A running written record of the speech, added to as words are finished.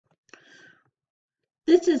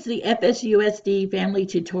This is the FSUSD family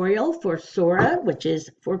tutorial for Sora, which is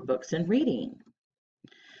for books and reading.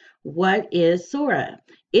 What is Sora?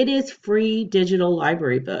 It is free digital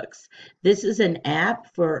library books. This is an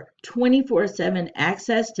app for 24/7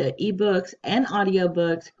 access to eBooks and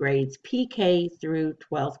audiobooks grades PK through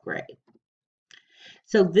 12th grade.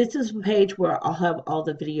 So this is a page where I'll have all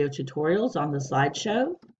the video tutorials on the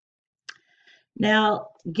slideshow. Now,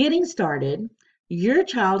 getting started, your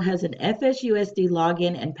child has an FSUSD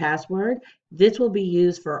login and password. This will be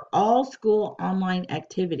used for all school online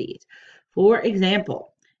activities. For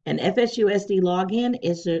example, an FSUSD login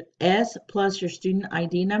is a S plus your student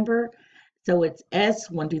ID number. So it's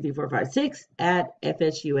S123456 at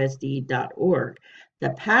fsusd.org. The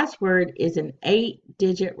password is an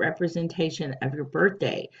 8-digit representation of your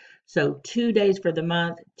birthday. So 2 days for the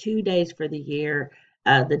month, 2 days for the year,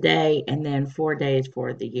 the day, and then 4 days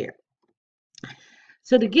for the year.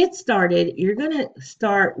 So to get started, you're going to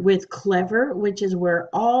start with Clever, which is where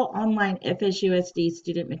all online FSUSD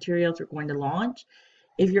student materials are going to launch.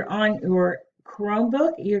 If you're on your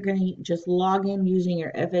Chromebook, you're going to just log in using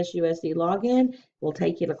your FSUSD login. It will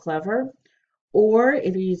take you to Clever. Or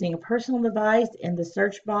if you're using a personal device, in the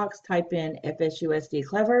search box, type in FSUSD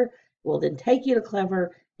Clever. It will then take you to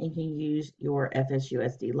Clever and you can use your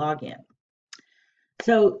FSUSD login.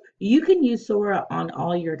 So you can use Sora on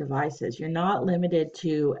all your devices. You're not limited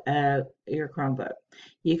to your Chromebook.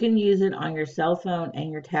 You can use it on your cell phone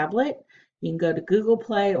and your tablet. You can go to Google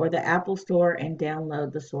Play or the Apple Store and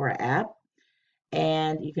download the Sora app.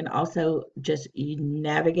 And you can also just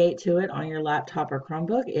navigate to it on your laptop or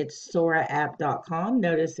Chromebook. It's soraapp.com.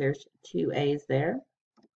 Notice there's 2 A's there.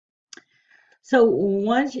 So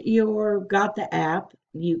once you've got the app,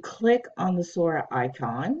 you click on the Sora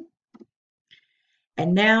icon.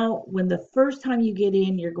 And now, when the first time you get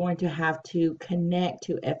in, you're going to have to connect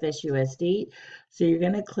to FSUSD. So you're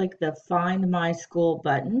going to click the Find My School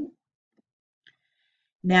button.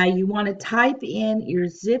 Now you want to type in your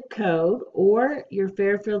zip code or your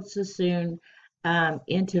Fairfield Sassoon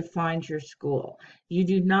into Find Your School. You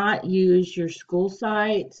do not use your school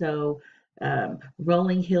site, so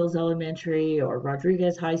Rolling Hills Elementary or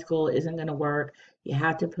Rodriguez High School isn't going to work. You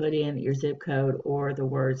have to put in your zip code or the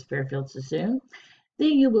words Fairfield Sassoon.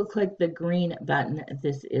 Then you will click the green button,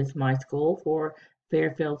 This is my school, for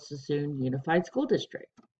Fairfield Sassoon Unified School District.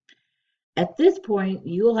 At this point,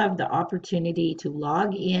 you will have the opportunity to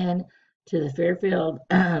log in to the Fairfield,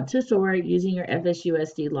 to Sora using your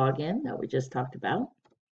FSUSD login that we just talked about.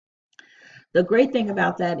 The great thing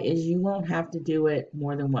about that is you won't have to do it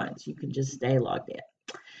more than once. You can just stay logged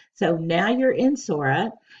in. So now you're in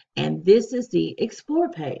Sora, and this is the Explore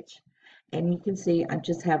page. And you can see I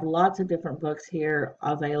just have lots of different books here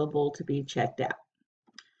available to be checked out.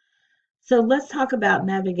 So let's talk about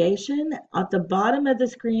navigation. At the bottom of the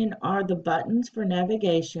screen are the buttons for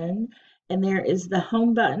navigation. And there is the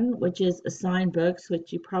home button, which is Assign Books,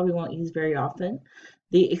 which you probably won't use very often.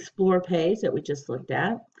 The Explore page that we just looked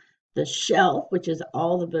at. The Shelf, which is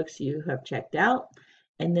all the books you have checked out.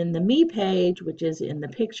 And then the Me page, which is in the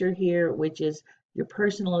picture here, which is your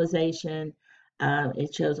personalization.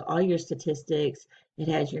 It shows all your statistics. It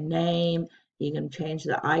has your name. You can change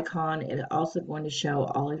the icon. It's also going to show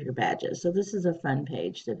all of your badges. So this is a fun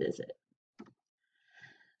page to visit.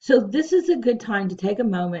 So this is a good time to take a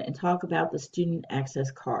moment and talk about the Student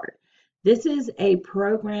Access Card. This is a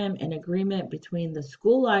program and agreement between the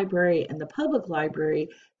school library and the public library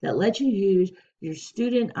that lets you use your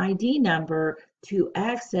student ID number to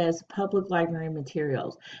access public library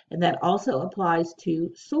materials. And that also applies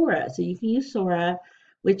to Sora. So you can use Sora,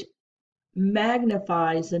 which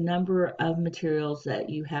magnifies the number of materials that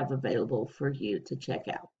you have available for you to check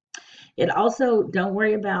out. It also, don't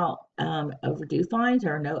worry about overdue fines.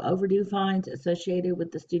 There are no overdue fines associated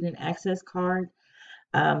with the Student Access Card.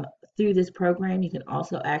 Through this program, you can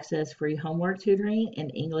also access free homework tutoring in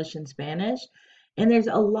English and Spanish. And there's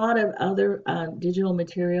a lot of other digital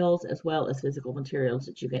materials as well as physical materials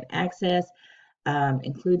that you can access,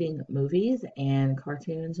 including movies and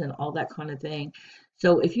cartoons and all that kind of thing.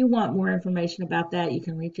 So if you want more information about that, you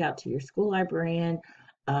can reach out to your school librarian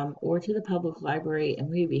or to the public library, and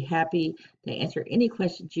we'd be happy to answer any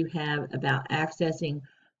questions you have about accessing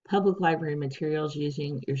public library materials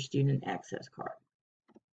using your Student Access Card.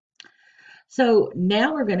 So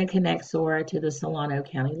now we're going to connect Sora to the Solano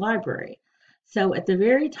County Library. So at the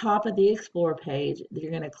very top of the Explore page,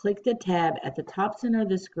 you're going to click the tab at the top center of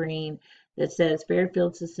the screen that says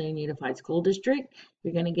Fairfield Sassoon Unified School District.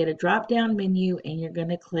 You're going to get a drop-down menu and you're going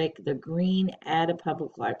to click the green Add a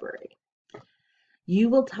Public Library. You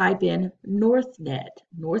will type in NorthNet.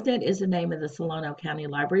 NorthNet is the name of the Solano County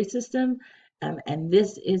Library System, And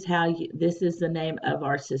this is this is the name of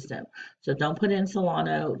our system. So don't put in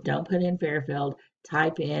Solano, don't put in Fairfield,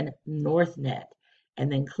 type in NorthNet,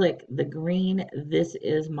 and then click the green, this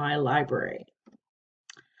is my library.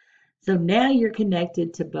 So now you're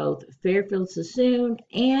connected to both Fairfield Sassoon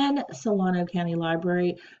and Solano County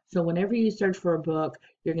Library. So whenever you search for a book,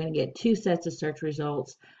 you're going to get two sets of search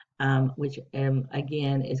results, which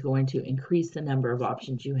again is going to increase the number of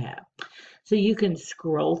options you have. So you can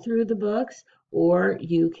scroll through the books or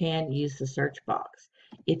you can use the search box.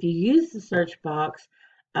 If you use the search box,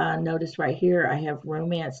 notice right here I have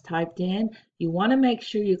romance typed in. You want to make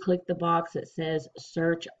sure you click the box that says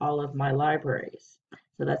search all of my libraries.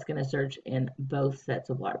 So that's going to search in both sets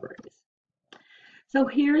of libraries. So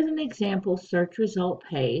here is an example search result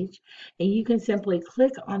page, and you can simply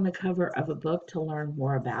click on the cover of a book to learn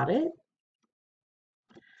more about it.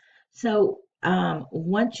 So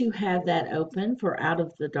once you have that open for Out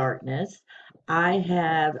of the Darkness, I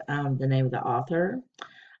have the name of the author,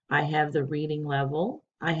 I have the reading level,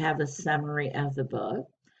 I have a summary of the book.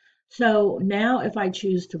 So now if I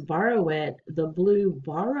choose to borrow it, the blue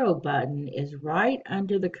borrow button is right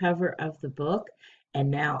under the cover of the book. And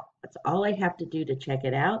now that's all I have to do to check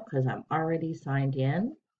it out because I'm already signed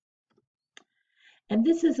in. And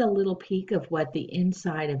this is a little peek of what the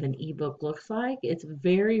inside of an ebook looks like. It's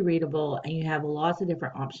very readable and you have lots of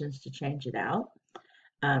different options to change it out,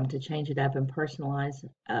 to change it up and personalize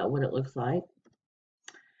what it looks like.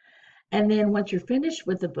 And then once you're finished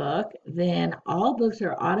with the book, then all books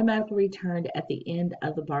are automatically returned at the end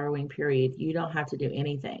of the borrowing period. You don't have to do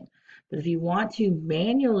anything. But if you want to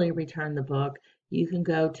manually return the book, you can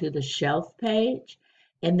go to the shelf page,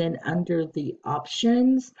 and then under the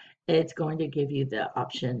options, it's going to give you the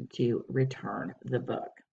option to return the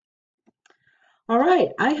book. All right,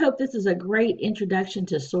 I hope this is a great introduction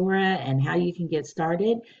to Sora and how you can get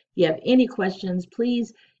started. If you have any questions,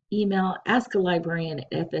 please email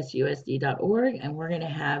askalibrarian@fsusd.org, and we're going to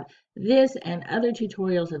have this and other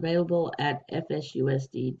tutorials available at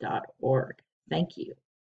fsusd.org. Thank you.